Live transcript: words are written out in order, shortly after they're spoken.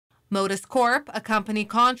Modus Corp, a company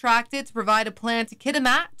contracted to provide a plan to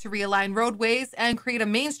Kitimat to realign roadways and create a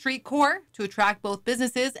Main Street core to attract both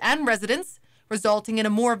businesses and residents, resulting in a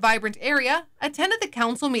more vibrant area, attended the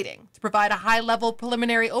council meeting to provide a high-level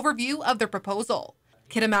preliminary overview of their proposal.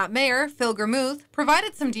 Kitimat Mayor Phil Germuth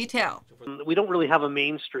provided some detail. We don't really have a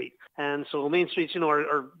main street. And so main streets,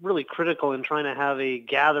 are really critical in trying to have a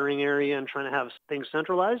gathering area and trying to have things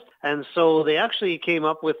centralized. And so they actually came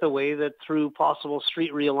up with a way that through possible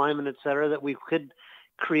street realignment, et cetera, that we could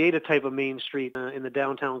create a type of main street in the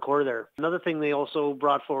downtown core there. Another thing they also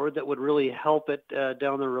brought forward that would really help it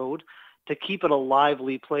down the road to keep it a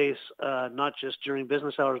lively place, not just during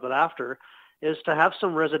business hours, but after, is to have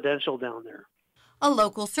some residential down there. A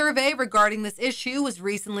local survey regarding this issue was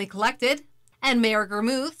recently collected, and Mayor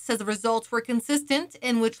Germuth says the results were consistent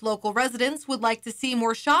in which local residents would like to see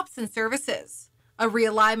more shops and services. A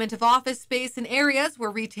realignment of office space in areas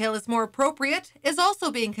where retail is more appropriate is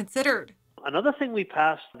also being considered. Another thing we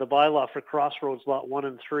passed the bylaw for Crossroads Lot 1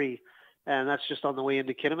 and 3, and that's just on the way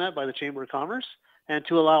into Kitimat by the Chamber of Commerce, and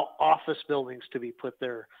to allow office buildings to be put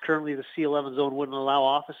there. Currently, the C11 zone wouldn't allow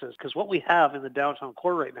offices, because what we have in the downtown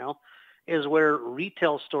core right now is where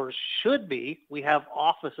retail stores should be. We have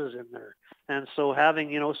offices in there. And so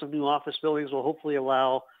having, some new office buildings will hopefully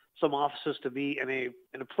allow some offices to be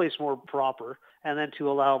in a place more proper, and then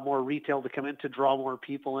to allow more retail to come in to draw more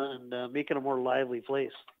people in and make it a more lively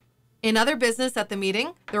place. In other business at the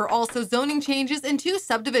meeting, there are also zoning changes in 2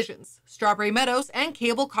 subdivisions, Strawberry Meadows and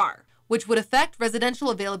Cable Car, which would affect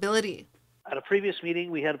residential availability. At a previous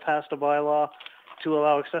meeting, we had passed a bylaw to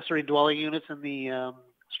allow accessory dwelling units in the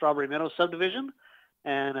Strawberry Meadows subdivision.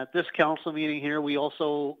 And at this council meeting here, we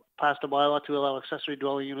also passed a bylaw to allow accessory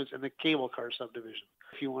dwelling units in the Cable Car subdivision.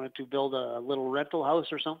 If you wanted to build a little rental house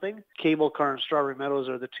or something, Cable Car and Strawberry Meadows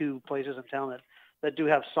are the 2 places in town that do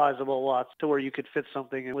have sizable lots to where you could fit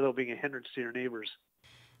something without being a hindrance to your neighbors.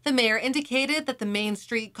 The mayor indicated that the Main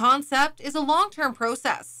Street concept is a long-term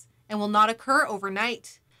process and will not occur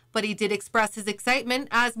overnight. But he did express his excitement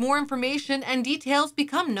as more information and details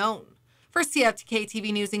become known. For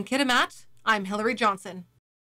CFTK-TV News in Kitimat, I'm Hillary Johnson.